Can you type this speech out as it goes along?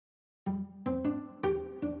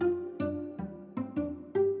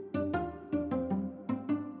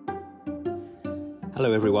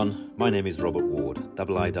Hello everyone, my name is Robert Ward,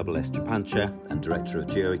 IISS Japan Chair and Director of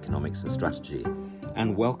Geoeconomics and Strategy,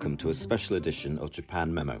 and welcome to a special edition of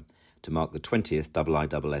Japan Memo to mark the 20th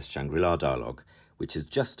IISS Shangri-La Dialogue, which has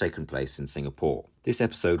just taken place in Singapore. This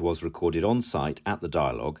episode was recorded on site at the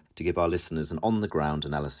dialogue to give our listeners an on-the-ground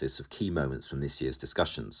analysis of key moments from this year's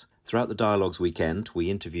discussions. Throughout the dialogue's weekend, we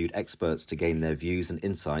interviewed experts to gain their views and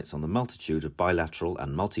insights on the multitude of bilateral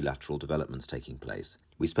and multilateral developments taking place.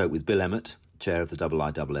 We spoke with Bill Emmett, Chair of the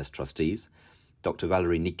IISS Trustees, Dr.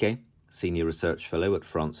 Valerie Niquet, Senior Research Fellow at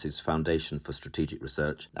France's Foundation for Strategic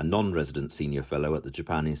Research and non-resident Senior Fellow at the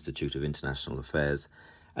Japan Institute of International Affairs,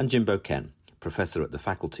 and Jimbo Ken, Professor at the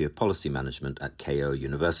Faculty of Policy Management at Keio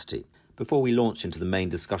University. Before we launch into the main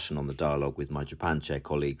discussion on the dialogue with my Japan Chair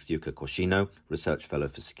colleagues Yuka Koshino, Research Fellow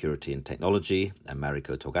for Security and Technology, and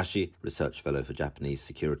Mariko Togashi, Research Fellow for Japanese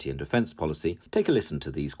Security and Defence Policy, take a listen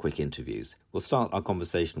to these quick interviews. We'll start our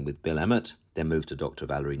conversation with Bill Emmett, then move to Dr.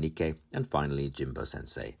 Valerie Niquet, and finally Jimbo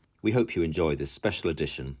Sensei. We hope you enjoy this special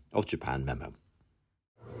edition of Japan Memo.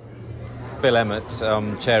 Bill Emmett,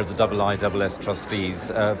 Chair of the IISS Trustees.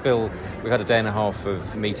 Bill, we've had a day and a half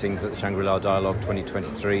of meetings at the Shangri-La Dialogue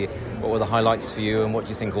 2023. What were the highlights for you, and what do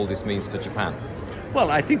you think all this means for Japan? Well,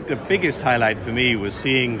 I think the biggest highlight for me was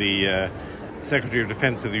seeing the Secretary of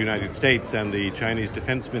Defense of the United States and the Chinese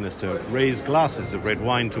Defense Minister raise glasses of red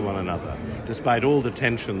wine to one another. Despite all the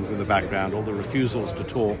tensions in the background, all the refusals to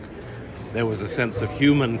talk, there was a sense of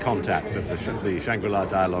human contact that the Shangri-La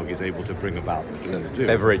Dialogue is able to bring about between the two.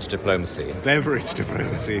 Beverage diplomacy. Beverage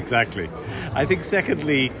diplomacy, exactly. I think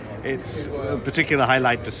secondly, it's a particular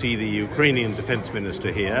highlight to see the Ukrainian Defense Minister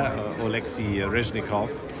here, Oleksiy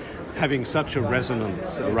Reznikov, having such a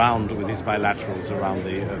resonance around with his bilaterals around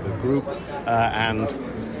the group, and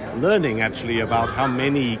learning actually about how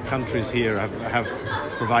many countries here have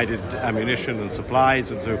provided ammunition and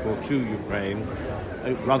supplies and so forth to Ukraine,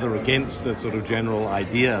 rather against the sort of general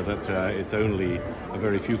idea that it's only a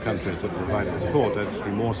very few countries that provided support,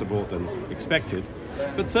 actually more support than expected.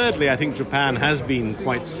 But thirdly, I think Japan has been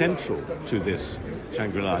quite central to this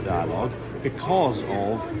Shangri-La Dialogue because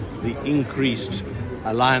of the increased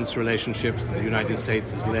alliance relationships that the United States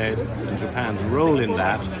has led, and Japan's role in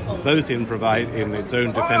that, both in its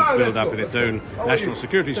own defense build-up, in its own national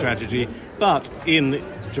security strategy, but in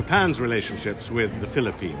Japan's relationships with the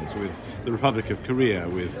Philippines, with the Republic of Korea,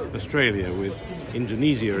 with Australia, with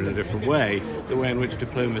Indonesia in a different way, the way in which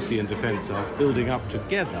diplomacy and defense are building up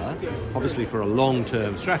together, obviously for a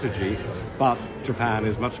long-term strategy, but Japan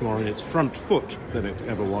is much more on its front foot than it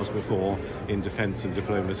ever was before in defense and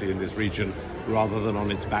diplomacy in this region, rather than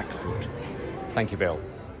on its back foot. Thank you, Bill.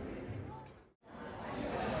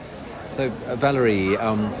 So, Valerie,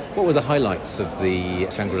 what were the highlights of the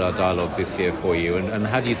Shangri-La Dialogue this year for you, and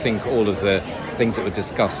how do you think all of the things that were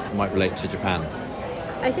discussed might relate to Japan?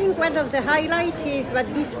 I think one of the highlights is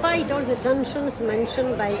that despite all the tensions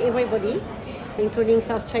mentioned by everybody, including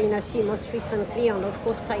South China Sea most recently, and of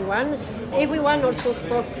course Taiwan, everyone also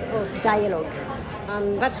spoke of dialogue.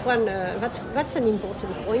 And that's an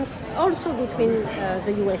important point, also between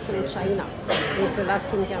the US and China, with the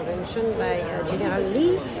last intervention by General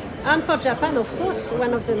Lee. And for Japan, of course,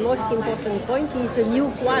 one of the most important points is a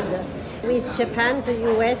new Quad with Japan,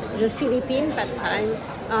 the US, the Philippines, that time,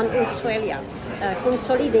 and Australia,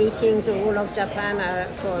 consolidating the role of Japan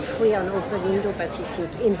for a free and open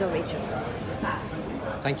Indo-Pacific in the region.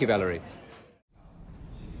 Thank you, Valerie.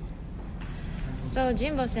 So,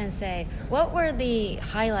 Jimbo Sensei, what were the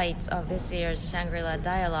highlights of this year's Shangri-La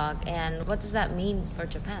Dialogue, and what does that mean for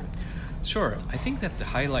Japan? Sure. I think that the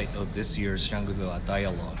highlight of this year's Shangri-La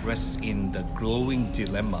Dialogue rests in the growing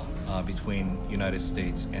dilemma between United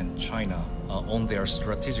States and China on their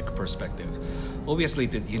strategic perspective. Obviously,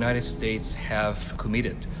 the United States have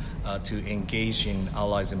committed to engage in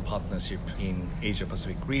allies and partnership in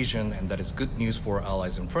Asia-Pacific region, and that is good news for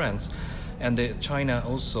allies and friends. And China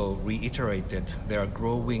also reiterated their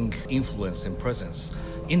growing influence and presence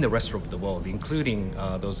in the rest of the world, including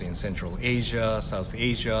those in Central Asia, South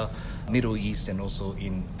Asia, Middle East, and also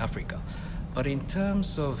in Africa. But in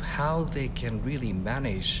terms of how they can really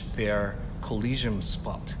manage their collision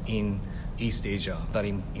spot in East Asia that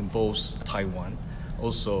involves Taiwan,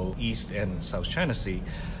 also East and South China Sea,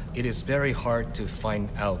 it is very hard to find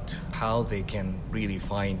out how they can really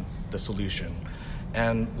find the solution.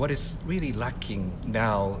 And what is really lacking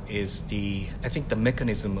now is the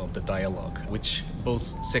mechanism of the dialogue, which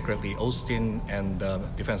both Secretary Austin and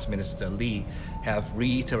Defense Minister Lee have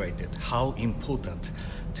reiterated how important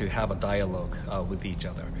to have a dialogue with each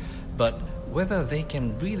other. But whether they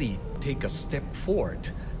can really take a step forward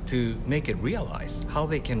to make it realize how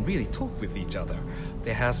they can really talk with each other.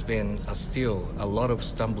 There has been still a lot of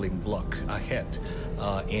stumbling block ahead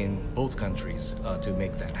in both countries to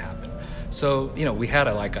make that happen. So, we had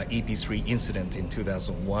a EP3 incident in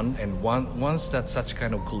 2001, and once that such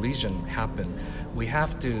kind of collision happened, we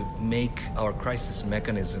have to make our crisis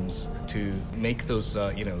mechanisms to make those,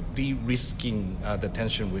 de-risking the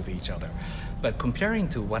tension with each other. But comparing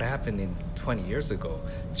to what happened in 20 years ago,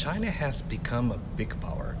 China has become a big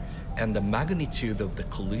power, and the magnitude of the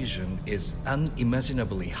collision is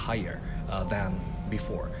unimaginably higher than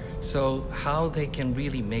before. So how they can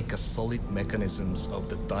really make a solid mechanisms of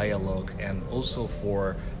the dialogue and also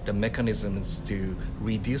for the mechanisms to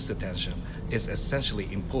reduce the tension is essentially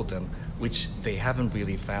important, which they haven't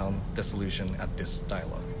really found the solution at this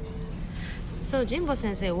dialogue. So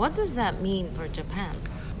Jinbo-sensei, what does that mean for Japan?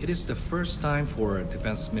 It is the first time for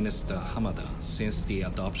Defense Minister Hamada since the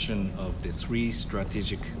adoption of the 3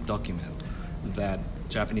 strategic document that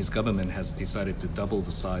Japanese government has decided to double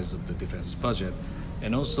the size of the defense budget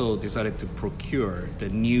and also decided to procure the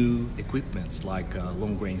new equipments like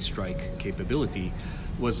long-range strike capability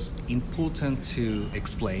was important to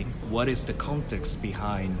explain what is the context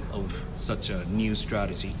behind of such a new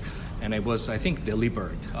strategy. And it was, I think,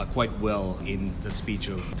 delivered quite well in the speech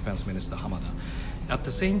of Defense Minister Hamada. At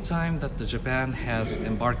the same time that Japan has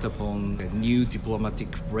embarked upon a new diplomatic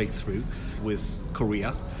breakthrough with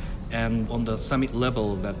Korea, and on the summit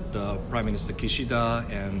level that Prime Minister Kishida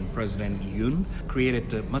and President Yoon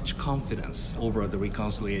created much confidence over the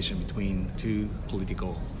reconciliation between 2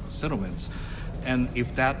 political settlements. And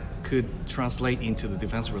if that could translate into the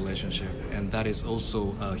defense relationship, and that is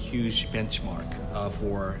also a huge benchmark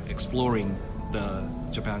for exploring the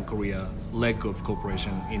Japan-Korea leg of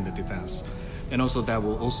cooperation in the defense. And also that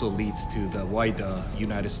will also lead to the wider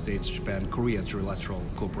United States, Japan, Korea trilateral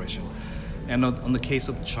cooperation. And on the case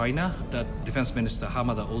of China, that Defense Minister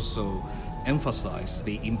Hamada also emphasized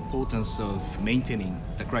the importance of maintaining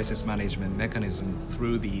the crisis management mechanism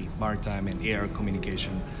through the maritime and air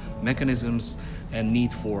communication mechanisms and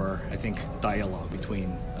need for, I think, dialogue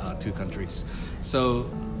between 2 countries. So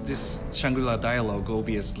this Shangri-La Dialogue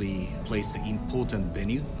obviously plays the important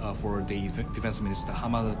venue for the Defense Minister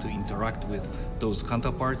Hamada to interact with those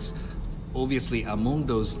counterparts. Obviously, among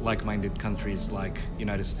those like-minded countries like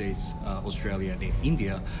United States, Australia, and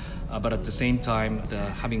India, but at the same time,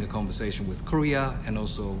 having a conversation with Korea and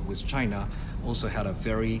also with China also had a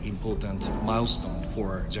very important milestone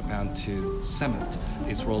for Japan to cement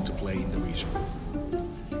its role to play in the region.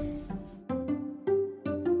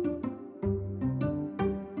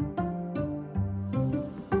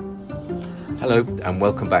 Hello and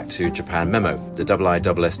welcome back to Japan Memo, the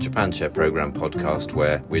IISS Japan Chair Programme podcast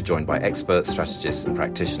where we're joined by experts, strategists and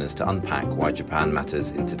practitioners to unpack why Japan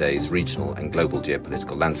matters in today's regional and global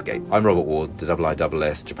geopolitical landscape. I'm Robert Ward, the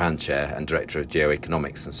IISS Japan Chair and Director of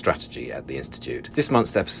Geoeconomics and Strategy at the Institute. This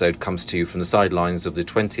month's episode comes to you from the sidelines of the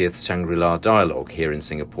 20th Shangri-La Dialogue here in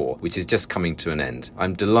Singapore, which is just coming to an end.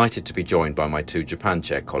 I'm delighted to be joined by my 2 Japan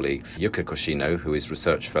Chair colleagues, Yuka Koshino, who is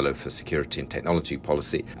Research Fellow for Security and Technology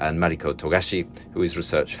Policy, and Mariko Togashi, who is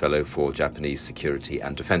Research Fellow for Japanese Security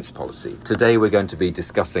and Defence Policy. Today we're going to be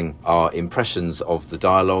discussing our impressions of the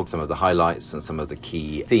dialogue, some of the highlights and some of the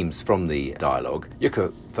key themes from the dialogue.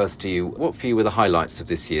 Yuka, first to you, what for you were the highlights of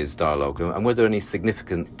this year's dialogue, and were there any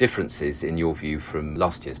significant differences in your view from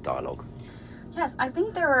last year's dialogue? Yes, I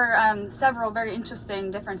think there were several very interesting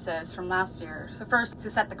differences from last year. So first, to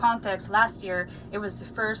set the context, last year it was the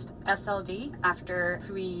first SLD after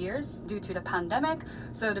 3 years due to the pandemic.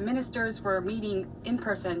 So the ministers were meeting in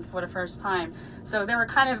person for the first time. So they were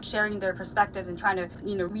kind of sharing their perspectives and trying to,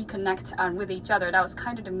 reconnect with each other. That was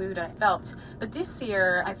kind of the mood I felt. But this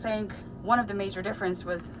year, I think one of the major differences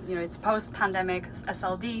was, it's post-pandemic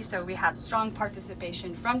SLD, so we had strong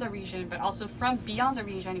participation from the region, but also from beyond the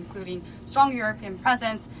region, including strong European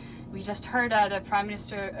presence. We just heard the Prime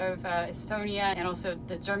Minister of Estonia and also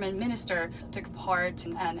the German minister took part,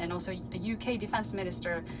 and also a UK Defense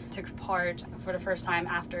Minister took part for the first time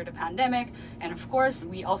after the pandemic. And of course,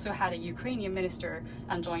 we also had a Ukrainian minister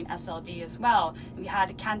join SLD as well. We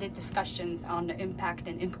had candid discussions on the impact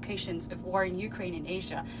and implications of war in Ukraine and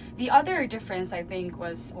Asia. The other difference, I think,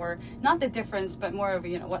 was, or not the difference, but more of,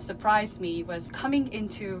 what surprised me was coming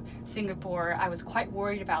into Singapore, I was quite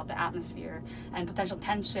worried about the atmosphere and potential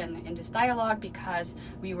tension in this dialogue because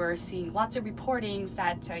we were seeing lots of reportings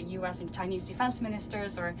that US and Chinese defense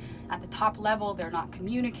ministers are at the top level, they're not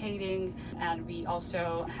communicating, and we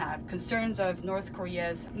also had concerns of North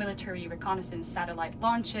Korea's military reconnaissance satellite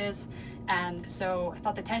launches. And so I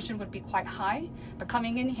thought the tension would be quite high. But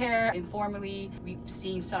coming in here informally, we've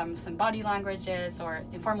seen some body languages or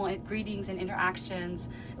informal greetings and interactions,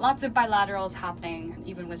 lots of bilaterals happening,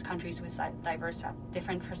 even with countries with diverse,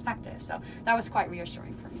 different perspectives. So that was quite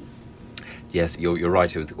reassuring for me. Yes, you're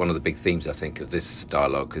right. One of the big themes, I think, of this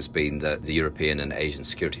dialogue has been that the European and Asian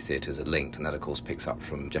security theatres are linked, and that, of course, picks up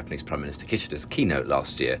from Japanese Prime Minister Kishida's keynote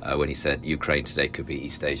last year when he said Ukraine today could be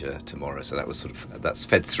East Asia tomorrow. So that's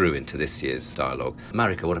fed through into this year's dialogue.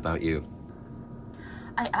 Marika, what about you?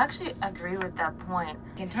 I actually agree with that point.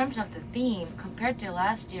 In terms of the theme, compared to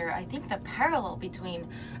last year, I think the parallel between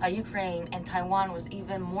Ukraine and Taiwan was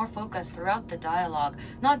even more focused throughout the dialogue,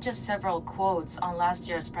 not just several quotes on last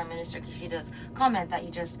year's Prime Minister Kishida's comment that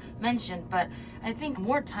you just mentioned, but I think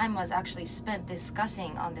more time was actually spent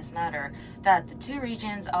discussing on this matter, that the two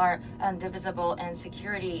regions are indivisible and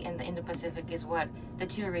security in the Indo-Pacific is what the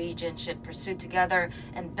two regions should pursue together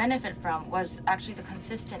and benefit from, was actually the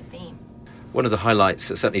consistent theme. One of the highlights,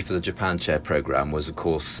 certainly for the Japan Chair programme, was, of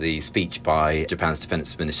course, the speech by Japan's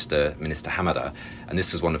Defence Minister, Minister Hamada. And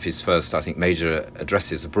this was one of his first, I think, major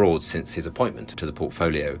addresses abroad since his appointment to the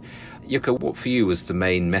portfolio. Yuka, what for you was the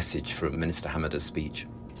main message from Minister Hamada's speech?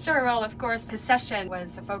 Sure, well, of course, his session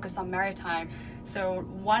was focused on maritime. So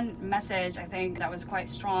one message I think that was quite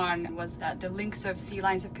strong was that the links of sea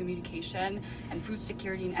lines of communication and food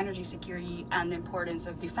security and energy security, and the importance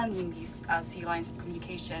of defending these sea lines of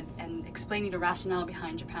communication and explaining the rationale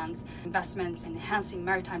behind Japan's investments in enhancing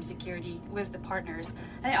maritime security with the partners.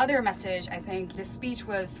 And the other message, I think, this speech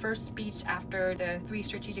was first speech after the 3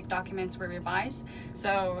 strategic documents were revised.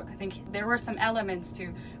 So I think there were some elements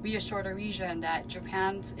to reassure the region that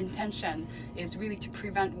Japan's intention is really to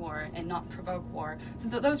prevent war and not provoke war. So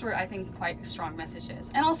those were, I think, quite strong messages.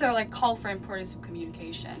 And also call for importance of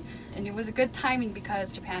communication. And it was a good timing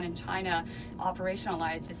because Japan and China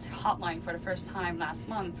operationalized its hotline for the first time last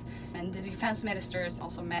month. And the defense ministers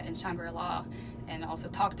also met in Shangri-La and also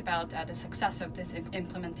talked about the success of this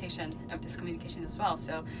implementation of this communication as well.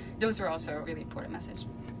 So those were also a really important message.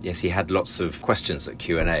 Yes, he had lots of questions at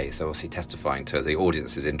Q&A, so obviously testifying to the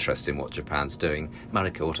audience's interest in what Japan's doing.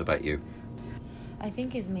 Marika, what about you? I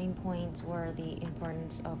think his main points were the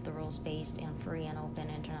importance of the rules-based and free and open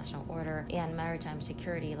international order and maritime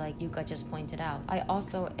security, like Yuka just pointed out. I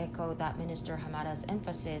also echo that Minister Hamada's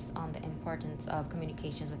emphasis on the importance of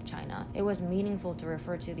communications with China. It was meaningful to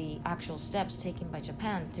refer to the actual steps taken by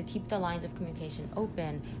Japan to keep the lines of communication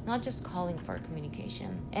open, not just calling for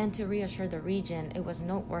communication. And to reassure the region, it was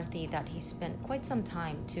noteworthy that he spent quite some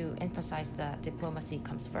time to emphasize that diplomacy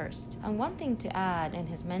comes first. And one thing to add in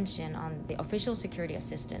his mention on the official security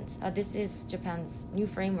assistance. This is Japan's new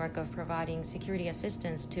framework of providing security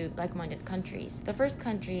assistance to like-minded countries. The first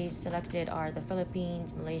countries selected are the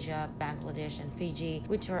Philippines, Malaysia, Bangladesh, and Fiji,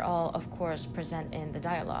 which were all, of course, present in the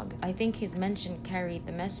dialogue. I think his mention carried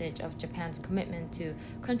the message of Japan's commitment to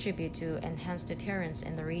contribute to enhanced deterrence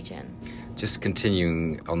in the region. Just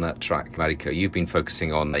continuing on that track, Mariko, you've been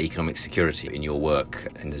focusing on economic security in your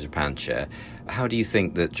work in the Japan Chair. How do you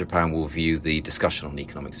think that Japan will view the discussion on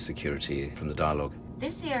economic security from the dialogue?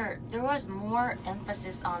 This year, there was more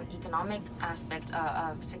emphasis on economic aspect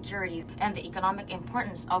of security and the economic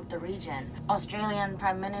importance of the region. Australian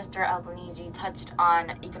Prime Minister Albanese touched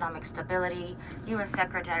on economic stability. US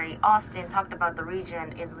Secretary Austin talked about the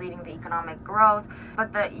region is leading the economic growth,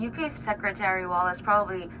 but the UK Secretary Wallace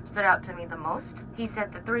probably stood out to me the most. He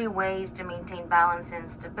said the 3 ways to maintain balance and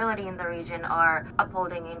stability in the region are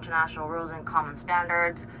upholding international rules and common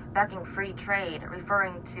standards, backing free trade,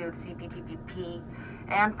 referring to the CPTPP,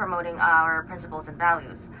 and promoting our principles and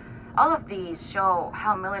values. All of these show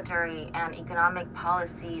how military and economic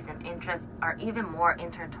policies and interests are even more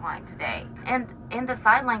intertwined today. And in the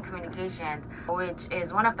sideline communication, which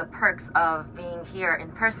is one of the perks of being here in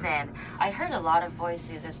person, I heard a lot of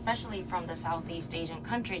voices, especially from the Southeast Asian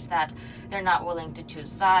countries, that they're not willing to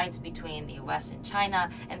choose sides between the US and China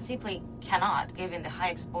and simply cannot, given the high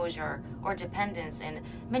exposure or dependence in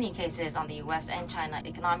many cases on the US and China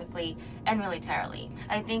economically and militarily.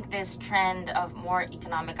 I think this trend of more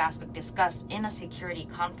economic aspect discussed in a security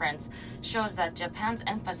conference shows that Japan's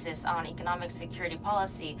emphasis on economic security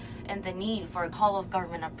policy and the need for a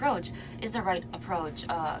whole-of-government approach is the right approach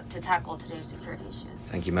to tackle today's security issues.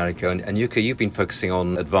 Thank you, Mariko. And Yuka, you've been focusing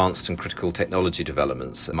on advanced and critical technology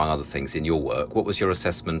developments, among other things, in your work. What was your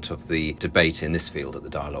assessment of the debate in this field at the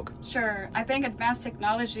dialogue? Sure. I think advanced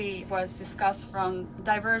technology was discussed from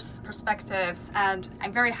diverse perspectives, and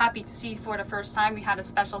I'm very happy to see for the first time we had a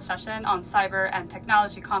special session on cyber and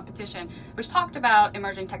technology competition, which talked about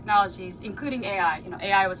emerging technologies, including AI.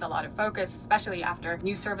 AI was a lot of focus, especially after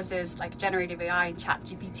new services like generative AI and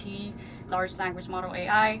ChatGPT, large language model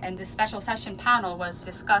AI. And this special session panel was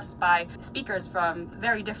discussed by speakers from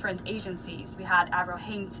very different agencies. We had Avril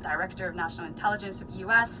Haines, Director of National Intelligence of the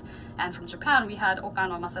US, and from Japan we had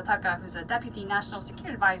Okano Masataka, who's a Deputy National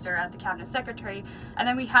Security Advisor at the Cabinet Secretary. And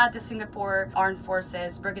then we had the Singapore Armed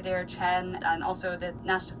Forces, Brigadier Chen, and also the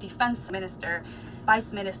National Defense Minister,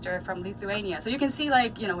 Vice Minister from Lithuania. So you can see,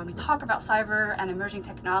 when we talk about cyber and emerging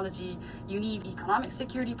technology, you need economic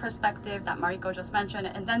security perspective that Mariko just mentioned,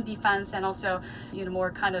 and then defense, and also,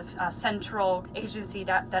 more kind of central agency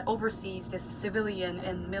that oversees this civilian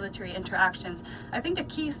and military interactions. I think the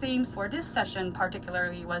key themes for this session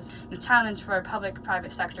particularly was the challenge for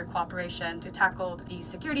public-private sector cooperation to tackle these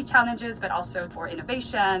security challenges, but also for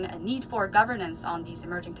innovation and need for governance on these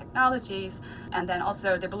emerging technologies, and then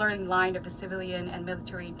also the blurring line of the civilian and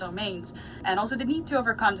military domains, and also the need to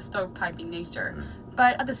overcome the stovepiping nature.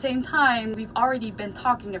 But at the same time, we've already been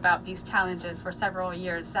talking about these challenges for several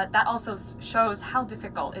years. That also shows how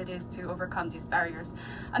difficult it is to overcome these barriers.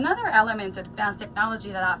 Another element of advanced technology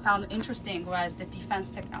that I found interesting was the defense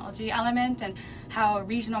technology element, and how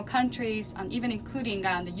regional countries, even including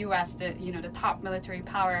the US, the top military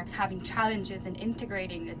power, having challenges in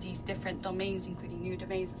integrating these different domains, including new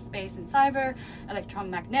domains of space and cyber,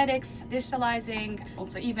 electromagnetics, digitalizing,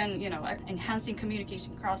 also even enhancing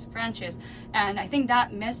communication across branches. And I think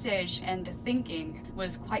that message and the thinking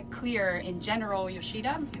was quite clear in General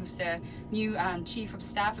Yoshida, who's the new Chief of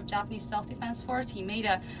Staff of Japanese Self-Defense Force. He made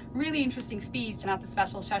a really interesting speech about the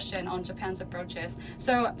special session on Japan's approaches.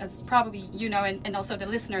 So as probably and also the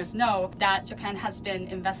listeners know, that Japan has been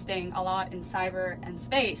investing a lot in cyber and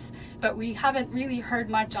space, but we haven't really heard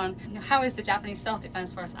much on how is the Japanese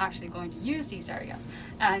Self-Defense Force actually going to use these areas.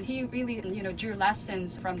 And he really drew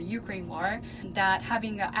lessons from the Ukraine war, that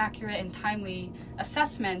having an accurate and timely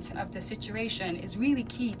assessment of the situation is really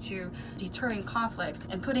key to deterring conflict.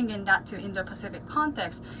 And putting in that to Indo-Pacific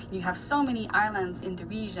context, you have so many islands in the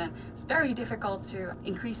region, it's very difficult to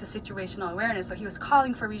increase the situational awareness. So he was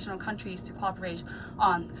calling for regional countries to cooperate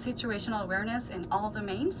on situational awareness in all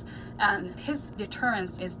domains, and his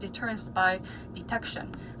deterrence is deterrence by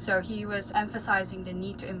detection. So he was emphasizing the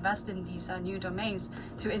need to invest in these new domains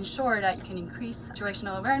to ensure that you can increase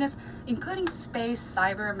situational awareness, including space,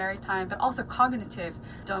 cyber, maritime, but also cognitive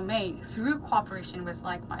domain through cooperation with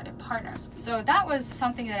like-minded partners. So that was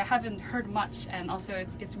something that I haven't heard much, and also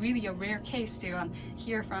it's really a rare case to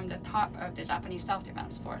hear from the top of the Japanese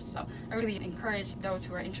Self-Defense Force. So I really encourage those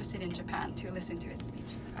who are interested in Japan to listen to his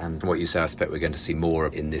speech. And from what you say, I expect we're going to see more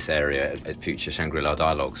in this area at future Shangri-La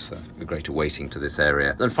Dialogues. A greater weighting to this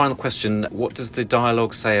area. And final question, what does the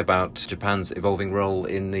dialogue say about Japan's evolving role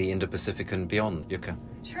in the Indo-Pacific and beyond? Yuka?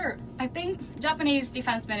 Sure. I think Japanese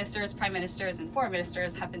defense ministers, prime ministers, and foreign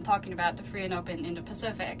ministers have been talking about the free and open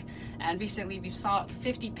Indo-Pacific. And recently we saw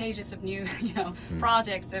 50 pages of new,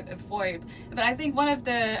 projects of FOIP. But I think one of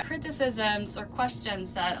the criticisms or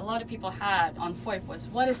questions that a lot of people had on FOIP was,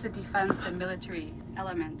 what is the defense and military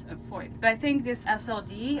element of FOIP? But I think this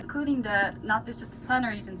SLD, including not just the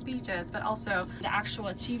plenaries and speeches, but also the actual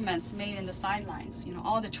achievements made in the sidelines,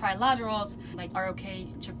 all the trilaterals like ROK,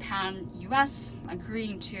 Japan, US,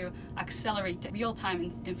 agreeing to accelerate the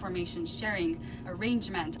real-time information sharing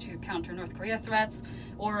arrangement to counter North Korea threats,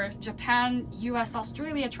 or Japan, US,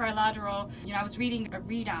 Australia trilateral. I was reading a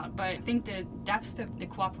readout, but I think the depth of the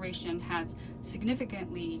cooperation has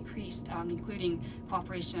significantly increased, including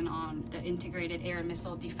cooperation on the integrated air and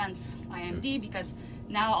missile defense IMD, because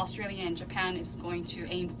now Australia and Japan is going to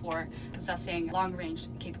aim for possessing long-range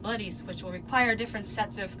capabilities, which will require different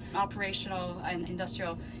sets of operational and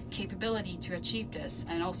industrial capability to achieve this,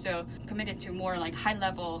 and also committed to more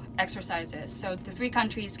high-level exercises. So the three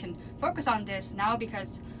countries can focus on this now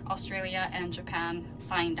because Australia and Japan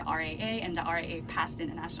signed the RAA, and the RAA passed in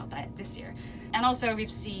the national diet this year. And also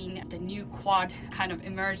we've seen the new Quad kind of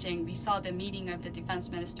emerging. We saw the meeting of the defense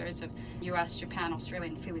ministers of US, Japan, Australia,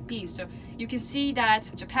 and Philippines. So you can see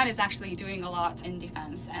that Japan is actually doing a lot in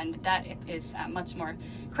defense, and that is much more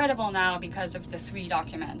credible now because of the three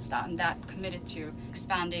documents that committed to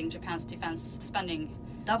expanding Japan's defense spending,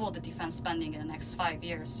 double the defense spending in the next 5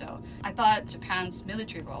 years. So I thought Japan's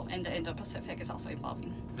military role in the Indo-Pacific is also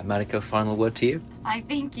evolving. And Mariko, final word to you? I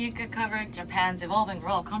think you could cover Japan's evolving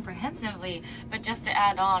role comprehensively, but just to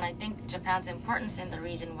add on, I think Japan's importance in the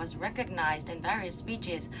region was recognized in various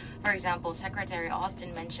speeches. For example, Secretary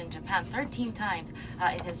Austin mentioned Japan 13 times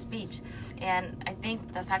in his speech. And I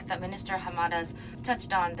think the fact that Minister Hamada's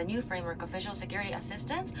touched on the new framework official security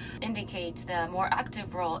assistance indicates the more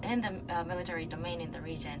active role in the military domain in the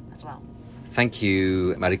region as well. Thank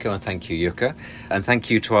you, Mariko, and thank you, Yuka. And thank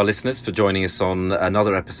you to our listeners for joining us on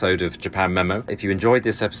another episode of Japan Memo. If you enjoyed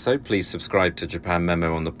this episode, please subscribe to Japan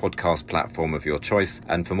Memo on the podcast platform of your choice.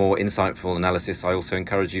 And for more insightful analysis, I also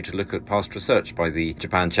encourage you to look at past research by the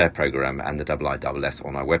Japan Chair Programme and the IISS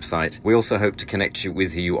on our website. We also hope to connect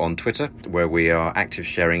with you on Twitter, where we are active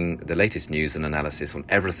sharing the latest news and analysis on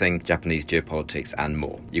everything Japanese geopolitics and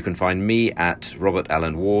more. You can find me at Robert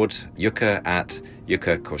Allen Ward, Yuka at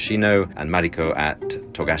Yuka Koshino, and Mariko at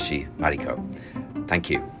Togashi Mariko. Thank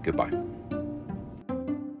you. Goodbye.